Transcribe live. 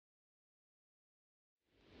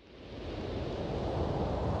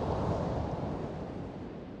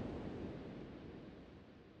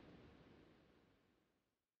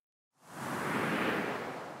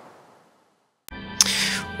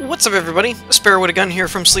What's up, everybody? Sparrow with a Gun here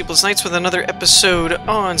from Sleepless Nights with another episode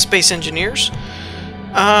on Space Engineers.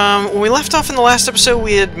 When we left off in the last episode,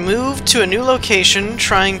 we had moved to a new location,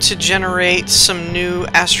 trying to generate some new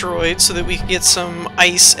asteroids so that we could get some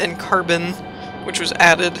ice and carbon, which was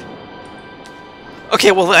added.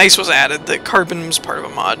 Okay, well, the ice was added. The carbon was part of a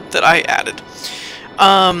mod that I added.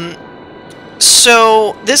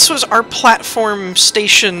 So this was our platform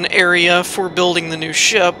station area for building the new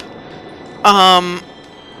ship.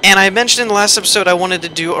 And I mentioned in the last episode I wanted to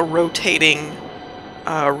do a rotating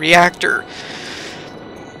reactor.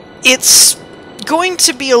 It's going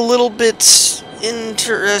to be a little bit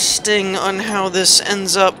interesting on how this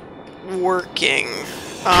ends up working.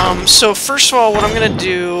 So first of all, what I'm going to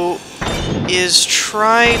do is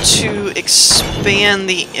try to expand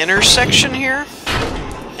the intersection here.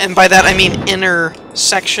 And by that I mean inner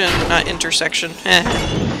section, not intersection.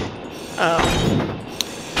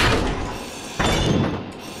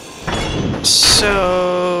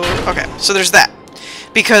 Okay, so there's that.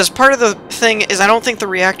 Because part of the thing is I don't think the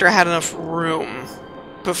reactor had enough room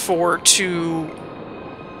before to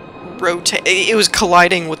rotate. It was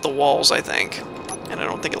colliding with the walls, I think. And I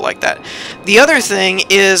don't think it liked that. The other thing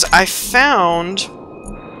is I found,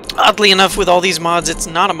 oddly enough with all these mods, it's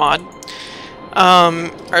not a mod.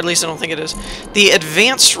 Or at least I don't think it is. The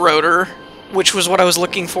advanced rotor, which was what I was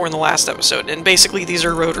looking for in the last episode. And basically these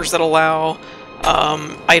are rotors that allow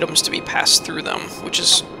items to be passed through them, which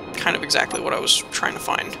is kind of exactly what I was trying to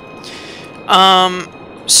find.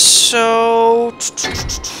 So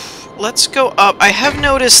let's go up. I have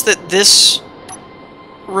noticed that this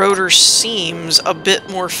rotor seems a bit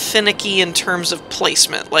more finicky in terms of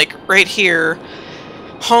placement. Like right here,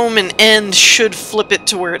 home and end should flip it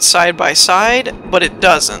to where it's side by side, but it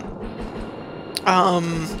doesn't.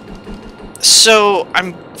 So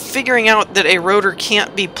I'm figuring out that a rotor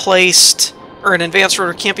can't be placed, or an advanced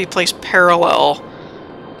rotor can't be placed parallel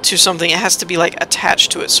to something. It has to be like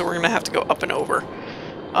attached to it, so we're gonna have to go up and over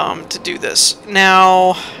to do this.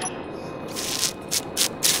 Now,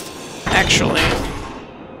 actually,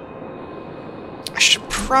 I should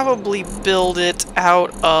probably build it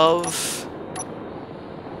out of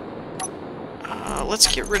let's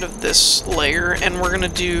get rid of this layer, and we're gonna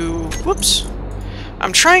do, whoops,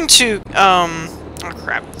 I'm trying to oh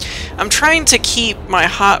crap, I'm trying to keep my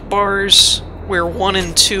hotbars where 1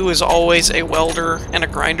 and 2 is always a welder and a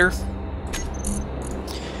grinder.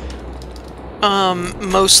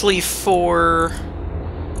 Mostly for...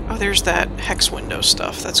 oh, there's that hex window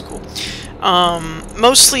stuff. That's cool.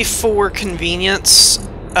 Mostly for convenience,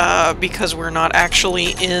 because we're not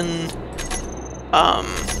actually in... I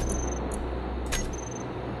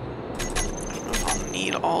don't know if I'll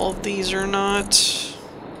need all of these or not,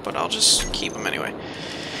 but I'll just keep them anyway.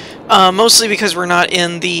 Mostly because we're not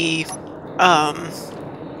in the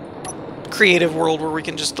creative world where we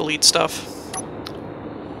can just delete stuff.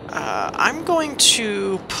 I'm going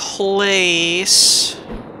to place...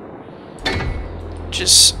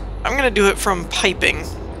 I'm going to do it from piping,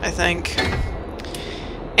 I think.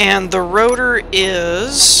 And the rotor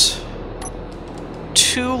is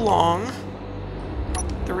too long.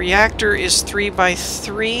 The reactor is 3 by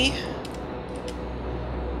 3.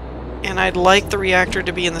 And I'd like the reactor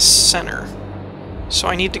to be in the center. So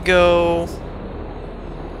I need to go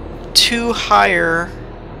 2 higher.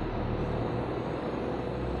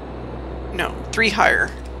 No, 3 higher.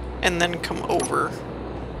 And then come over.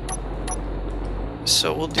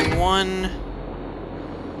 So we'll do 1,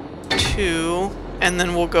 2, and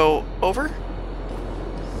then we'll go over.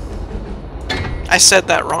 I said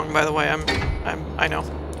that wrong, by the way. I know.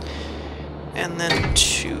 And then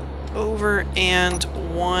 2 over and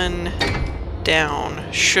 1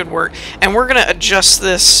 down should work. And we're gonna adjust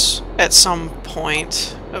this at some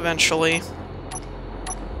point eventually.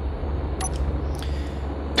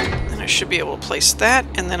 And I should be able to place that,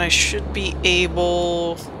 and then I should be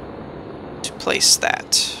able to place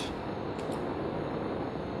that.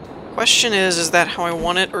 Question is that how I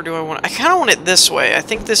want it, or do I want it? I kind of want it this way. I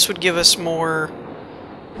think this would give us more...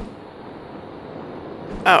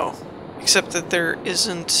 oh, except that there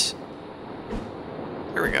isn't...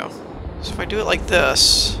 there we go. So if I do it like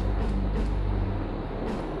this...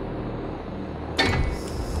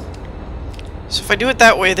 so if I do it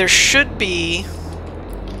that way, there should be...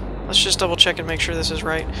 let's just double check and make sure this is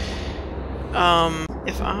right.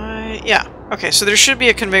 Yeah, okay, so there should be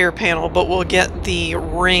a conveyor panel, but we'll get the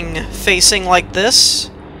ring facing like this,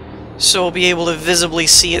 so we'll be able to visibly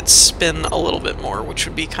see it spin a little bit more, which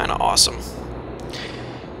would be kind of awesome.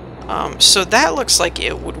 So that looks like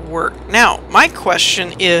it would work. Now, my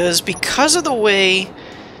question is, because of the way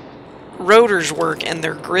rotors work and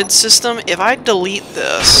their grid system, if I delete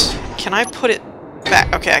this, can I put it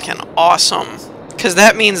back? Okay, I can. Awesome. Because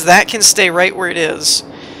that means that can stay right where it is.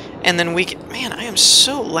 And then we can... Man, I am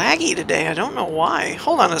so laggy today. I don't know why.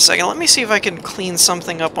 Hold on a second. Let me see if I can clean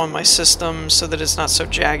something up on my system so that it's not so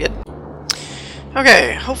jagged.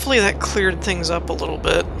 Okay, hopefully that cleared things up a little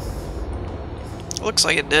bit. Looks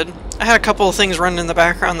like it did. I had a couple of things running in the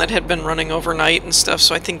background that had been running overnight and stuff,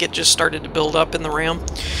 so I think it just started to build up in the RAM.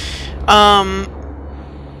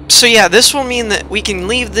 So yeah, this will mean that we can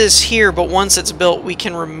leave this here, but once it's built, we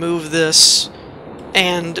can remove this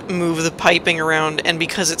and move the piping around, and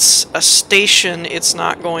because it's a station, it's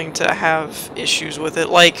not going to have issues with it.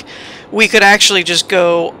 Like, we could actually just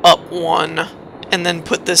go up one and then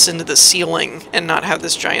put this into the ceiling and not have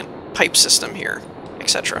this giant pipe system here,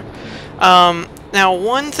 etc. Now,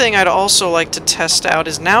 one thing I'd also like to test out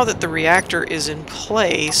is, now that the reactor is in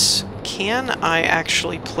place, can I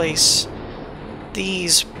actually place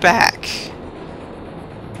these back?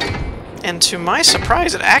 And to my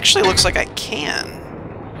surprise, it actually looks like I can.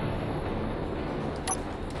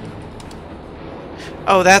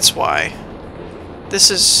 Oh, that's why.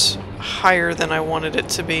 This is higher than I wanted it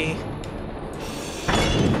to be.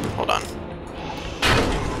 Hold on.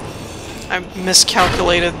 I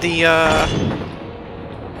miscalculated the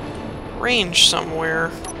range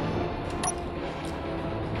somewhere,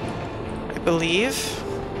 I believe.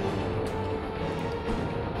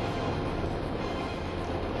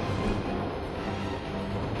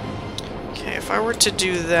 Okay, if I were to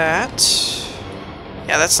do that...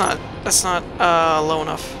 Yeah, that's not low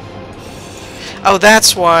enough. Oh,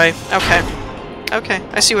 that's why. Okay. Okay,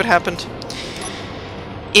 I see what happened.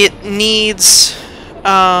 It needs...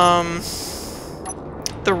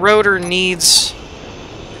 the rotor needs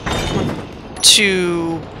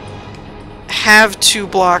to have 2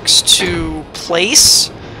 blocks to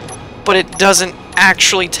place, but it doesn't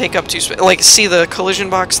actually take up 2 space. Like, see the collision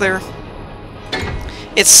box there?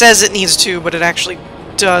 It says it needs 2, but it actually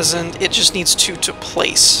doesn't. It just needs 2 to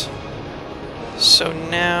place. So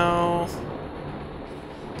now...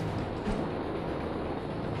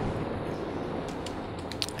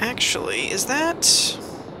 Actually, is that...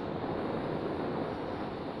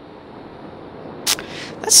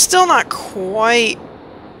 That's still not quite...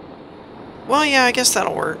 Well, yeah, I guess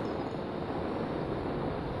that'll work.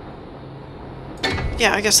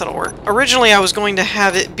 Yeah, I guess that'll work. Originally, I was going to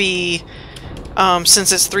have it be,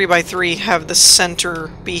 since it's 3x3, have the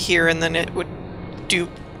center be here, and then it would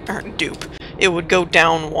it would go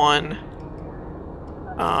down 1.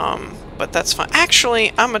 But that's fine.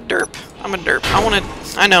 Actually, I'm a derp.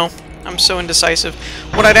 I know. I'm so indecisive.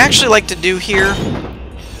 What I'd actually like to do here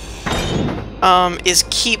is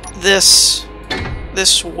keep this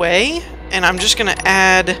way, and I'm just gonna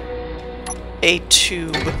add a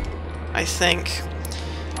tube, I think.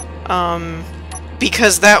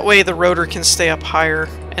 Because that way the rotor can stay up higher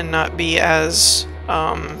and not be as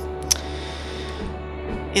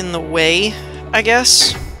in the way, I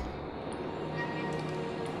guess.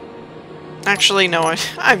 Actually, no,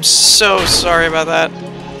 I'm so sorry about that.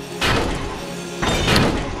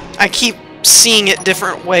 I keep seeing it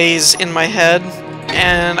different ways in my head,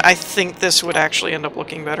 and I think this would actually end up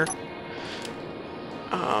looking better.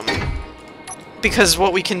 Because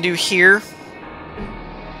what we can do here,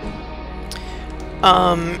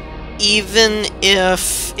 even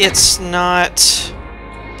if it's not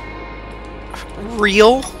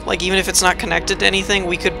real, like even if it's not connected to anything,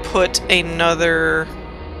 we could put another...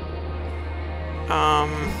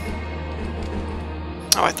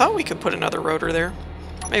 Oh, I thought we could put another rotor there.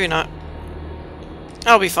 Maybe not.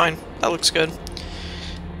 That'll be fine. That looks good.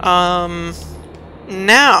 Now,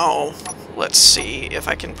 let's see if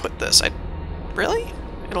I can put this. Really?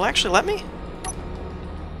 It'll actually let me?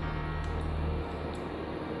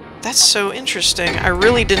 That's so interesting. I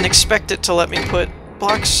really didn't expect it to let me put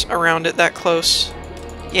blocks around it that close.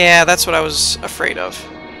 Yeah, that's what I was afraid of.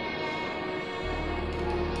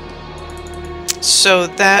 So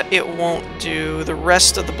that it won't do. The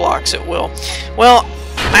rest of the blocks it will. Well,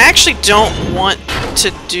 I actually don't want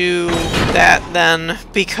to do that then,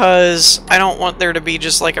 because I don't want there to be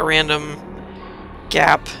just like a random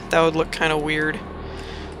gap. That would look kind of weird.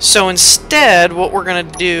 So instead, what we're going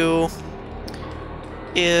to do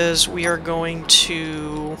is we are going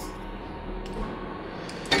to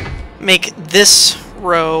make this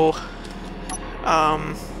row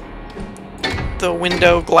the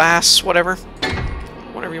window, glass, whatever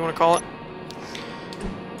you want to call it,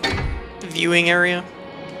 viewing area.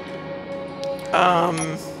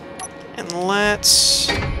 And let's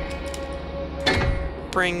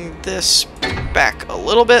bring this back a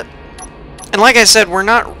little bit. And like I said, we're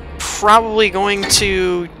not probably going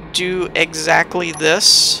to do exactly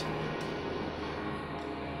this.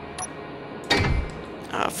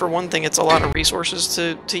 For one thing, it's a lot of resources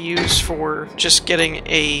to use for just getting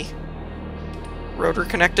a rotor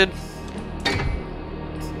connected.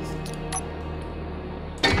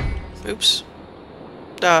 Oops.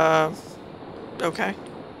 Okay.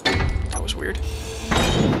 That was weird.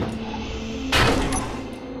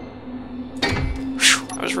 Whew,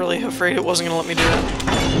 I was really afraid it wasn't going to let me do that.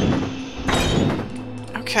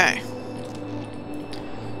 Okay.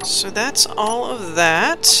 So that's all of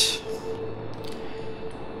that.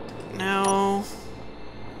 Now,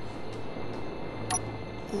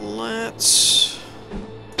 let's...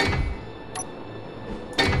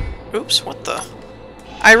 Oops, what the...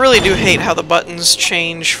 I really do hate how the buttons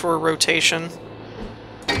change for rotation.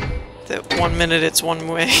 That 1 minute it's one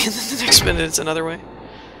way, and then the next minute it's another way.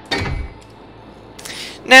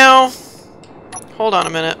 Now, hold on a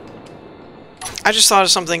minute. I just thought of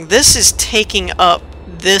something. This is taking up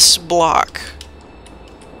this block.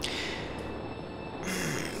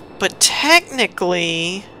 But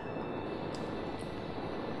technically,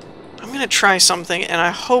 I'm going to try something, and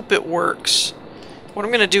I hope it works. What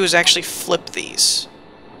I'm going to do is actually flip these.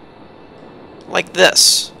 Like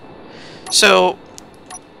this. So,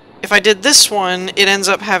 if I did this one, it ends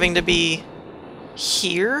up having to be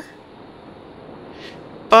here.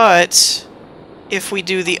 But, if we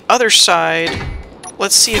do the other side,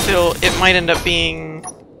 let's see if it might end up being...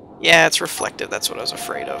 Yeah, it's reflective. That's what I was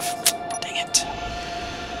afraid of. Dang it.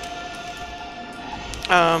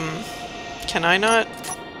 Can I not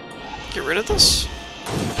get rid of this?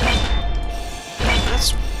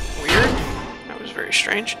 That's weird. That was very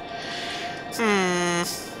strange.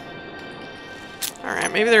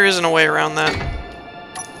 Alright, maybe there isn't a way around that.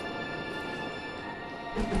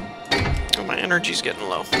 Oh, my energy's getting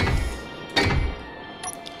low.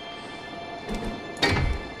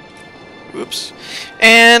 Oops.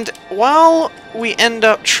 And while we end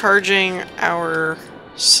up charging our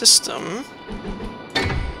system,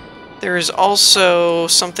 there is also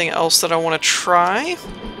something else that I want to try.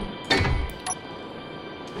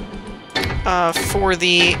 For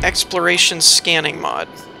the exploration scanning mod.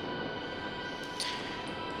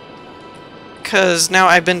 Because now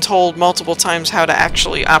I've been told multiple times how to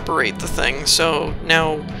actually operate the thing, so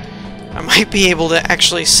now I might be able to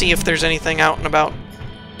actually see if there's anything out and about.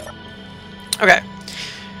 Okay.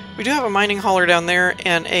 We do have a mining hauler down there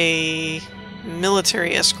and a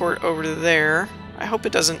military escort over there. I hope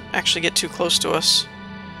it doesn't actually get too close to us.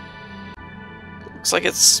 Looks like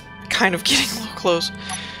it's kind of getting a little close.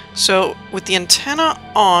 So, with the antenna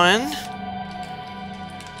on,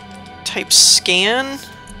 type scan.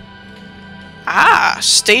 Ah!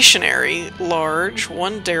 Stationary, large,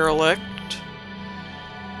 one derelict.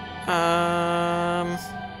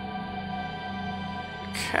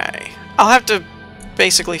 Okay. I'll have to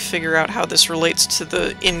basically figure out how this relates to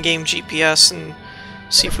the in-game GPS and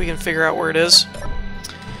see if we can figure out where it is.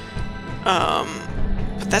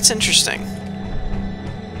 But that's interesting.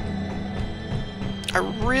 I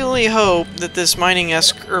really hope that this mining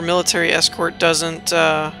or military escort doesn't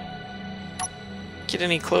get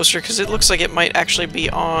any closer, because it looks like it might actually be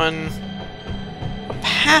on a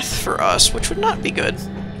path for us, which would not be good.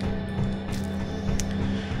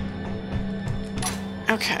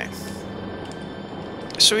 Okay.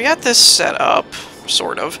 So we got this set up,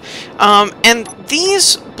 sort of. And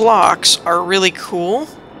these blocks are really cool.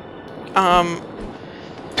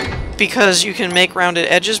 Because you can make rounded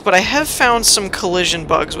edges, but I have found some collision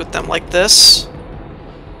bugs with them, like this,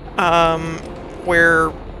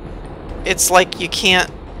 where it's like you can't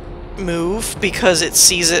move because it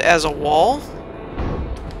sees it as a wall,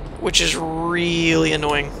 which is really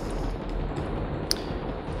annoying.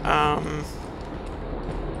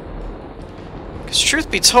 Because truth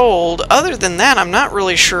be told, other than that, I'm not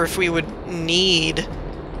really sure if we would need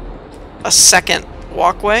a second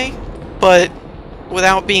walkway, but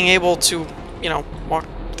without being able to, you know, walk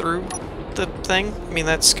through the thing, I mean,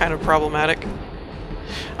 that's kind of problematic.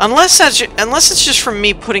 Unless it's just from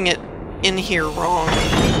me putting it in here wrong.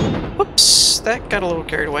 Whoops, that got a little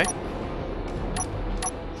carried away.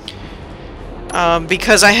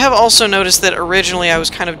 Because I have also noticed that originally I was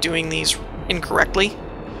kind of doing these incorrectly.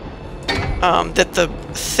 That the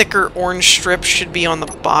thicker orange strip should be on the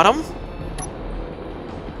bottom.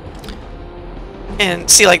 And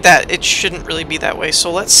see, like that, it shouldn't really be that way.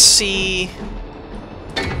 So let's see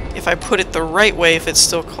if I put it the right way, if it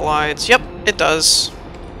still collides. Yep, it does.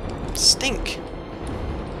 Stink.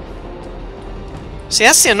 See,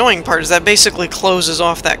 that's the annoying part, is that basically closes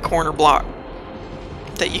off that corner block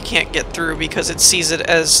that you can't get through because it sees it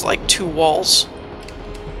as, like, two walls.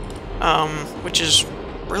 which is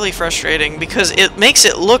really frustrating because it makes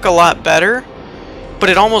it look a lot better, but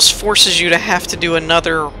it almost forces you to have to do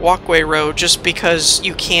another walkway row just because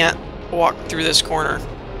you can't walk through this corner.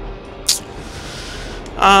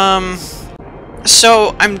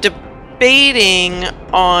 So I'm debating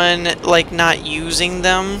on, like, not using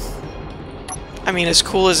them. I mean, as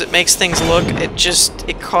cool as it makes things look,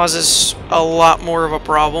 it causes a lot more of a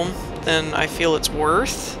problem than I feel it's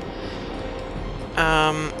worth.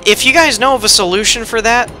 If you guys know of a solution for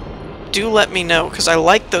that, do let me know, because I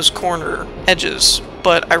like those corner edges,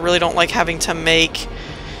 but I really don't like having to make...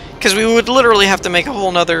 Because we would literally have to make a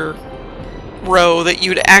whole nother row that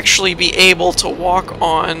you'd actually be able to walk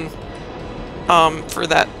on for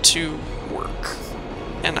that to work.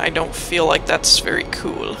 And I don't feel like that's very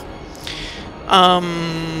cool.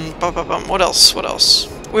 What else? What else?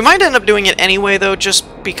 We might end up doing it anyway, though, just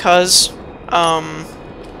because.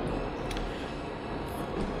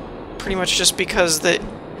 Pretty much just because that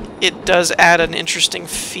it does add an interesting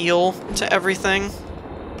feel to everything.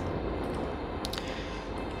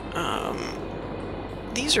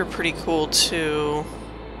 These are pretty cool, too.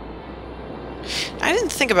 I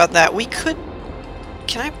didn't think about that. We could...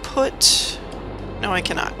 Can I put... No, I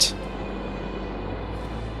cannot.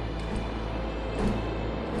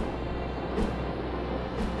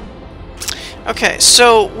 Okay,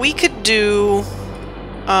 so we could do...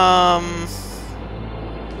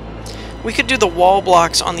 we could do the wall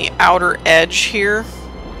blocks on the outer edge here,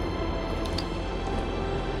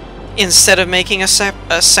 instead of making a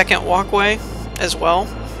second walkway as well.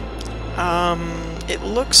 It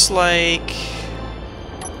looks like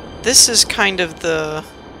this is kind of the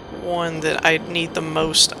one that I'd need the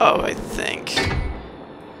most of, I think.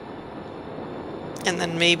 And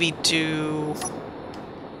then maybe do...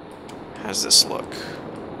 How does this look?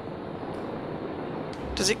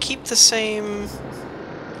 Does it keep the same...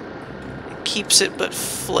 It keeps it, but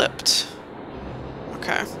flipped.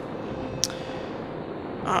 Okay.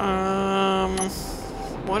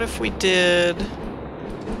 What if we did...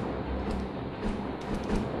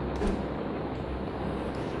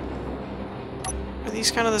 Are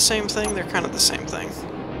these kind of the same thing? They're kind of the same thing.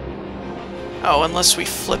 Oh, unless we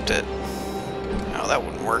flipped it. No, that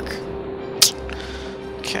wouldn't work.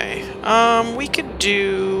 Okay, we could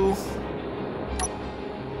do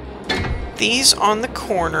these on the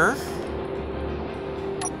corner.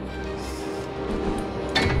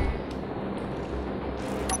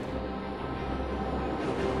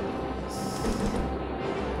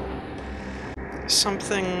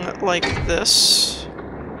 Something like this.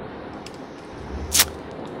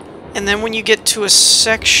 And then when you get to a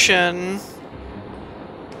section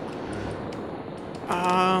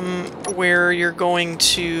where you're going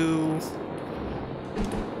to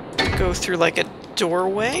go through like a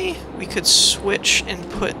doorway, we could switch and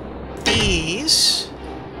put these.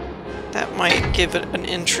 That might give it an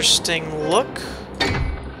interesting look.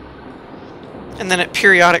 And then at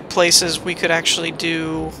periodic places we could actually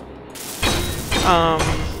do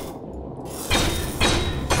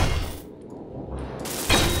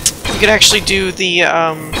the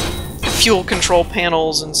fuel control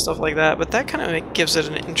panels and stuff like that, but that kind of gives it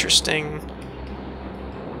an interesting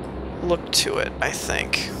look to it, I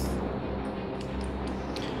think.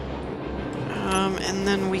 And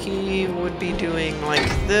then we would be doing like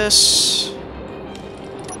this.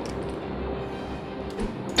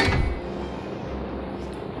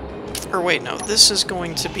 Or wait, no, this is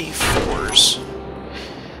going to be 4s.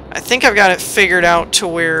 I think I've got it figured out to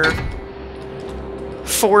where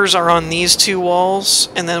 4s are on these two walls,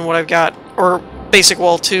 and then what I've got, or basic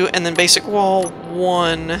wall 2, and then basic wall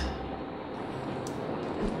 1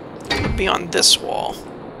 would be on this wall,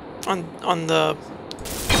 on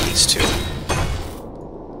these two.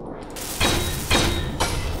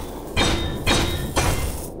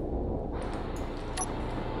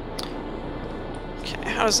 Okay,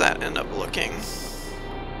 how does that end up looking?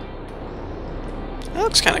 That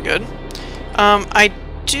looks kind of good. I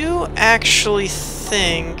do actually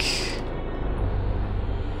think...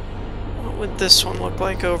 What would this one look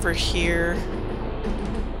like over here?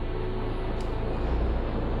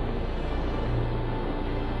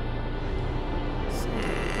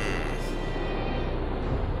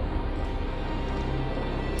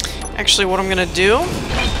 Actually, what I'm gonna do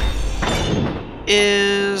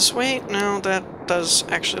is... Wait, no, that does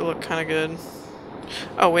actually look kind of good.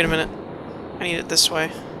 Oh, wait a minute. I need it this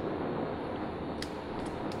way.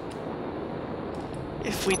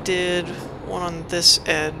 If we did one on this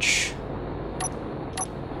edge...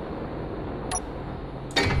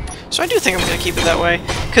 So I do think I'm going to keep it that way.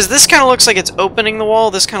 Because this kind of looks like it's opening the wall,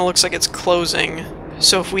 this kind of looks like it's closing.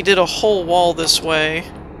 So if we did a whole wall this way...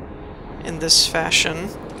 in this fashion.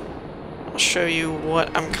 I'll show you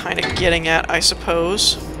what I'm kind of getting at, I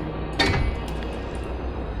suppose.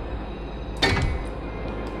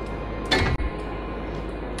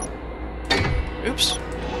 Oops.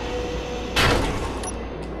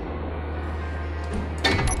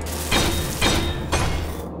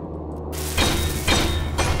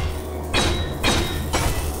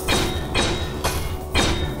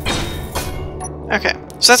 Okay,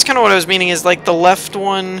 so that's kind of what I was meaning, is like the left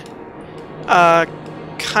one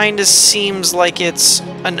kind of seems like it's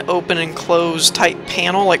an open and close type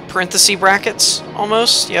panel, like parenthesis brackets,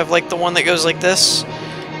 almost. You have like the one that goes like this,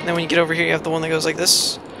 and then when you get over here you have the one that goes like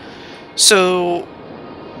this. So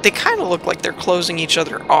they kind of look like they're closing each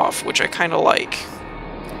other off, which I kind of like.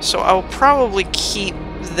 So I'll probably keep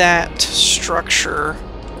that structure.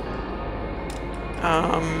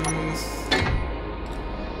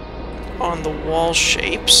 On the wall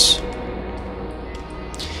shapes.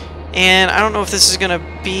 And I don't know if this is gonna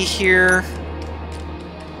be here.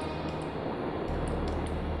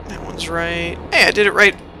 That one's right. Hey, I did it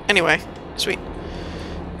right anyway. Sweet.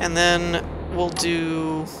 And then we'll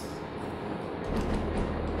do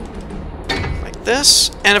like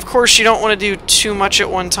this. And of course you don't want to do too much at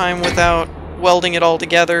one time without welding it all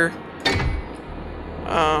together.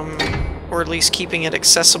 Or at least keeping it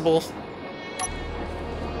accessible,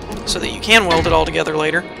 so that you can weld it all together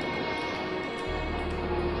later.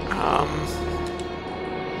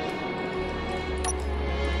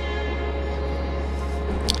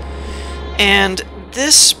 And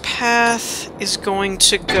this path is going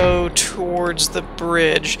to go towards the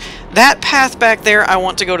bridge. That path back there, I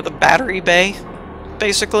want to go to the battery bay,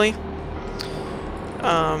 basically.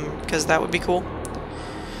 Because that would be cool.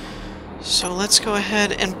 So let's go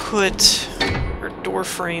ahead and put our door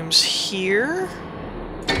frames here.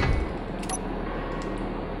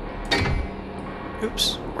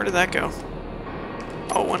 Oops, where did that go?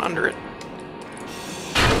 Oh, it went under it.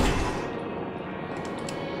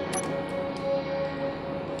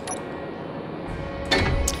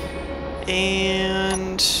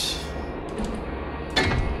 And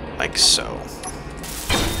like so.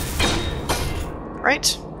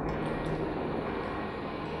 Right?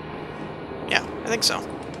 Yeah, I think so.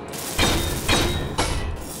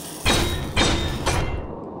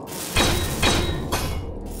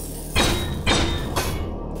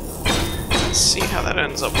 Let's see how that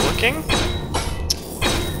ends up looking.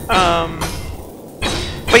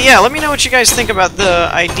 But yeah, let me know what you guys think about the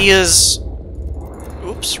ideas.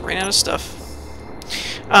 Oops, ran out of stuff.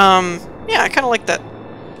 Yeah, I kind of like that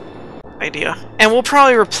idea. And we'll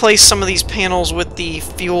probably replace some of these panels with the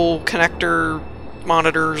fuel connector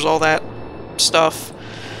monitors, all that stuff.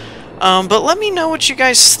 But let me know what you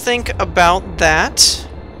guys think about that.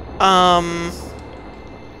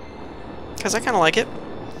 Because I kind of like it.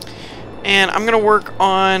 And I'm going to work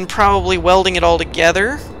on probably welding it all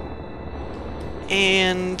together.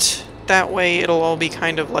 And that way it'll all be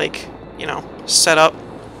kind of like, you know, set up.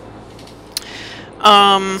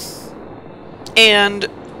 And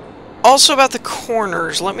also about the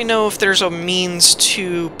corners, let me know if there's a means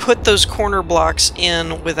to put those corner blocks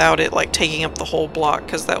in without it like taking up the whole block,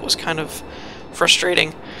 because that was kind of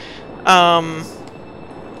frustrating.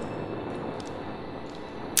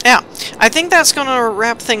 Yeah, I think that's going to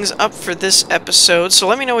wrap things up for this episode, so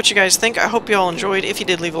let me know what you guys think. I hope you all enjoyed. If you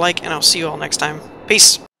did, leave a like, and I'll see you all next time.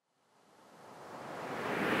 Peace!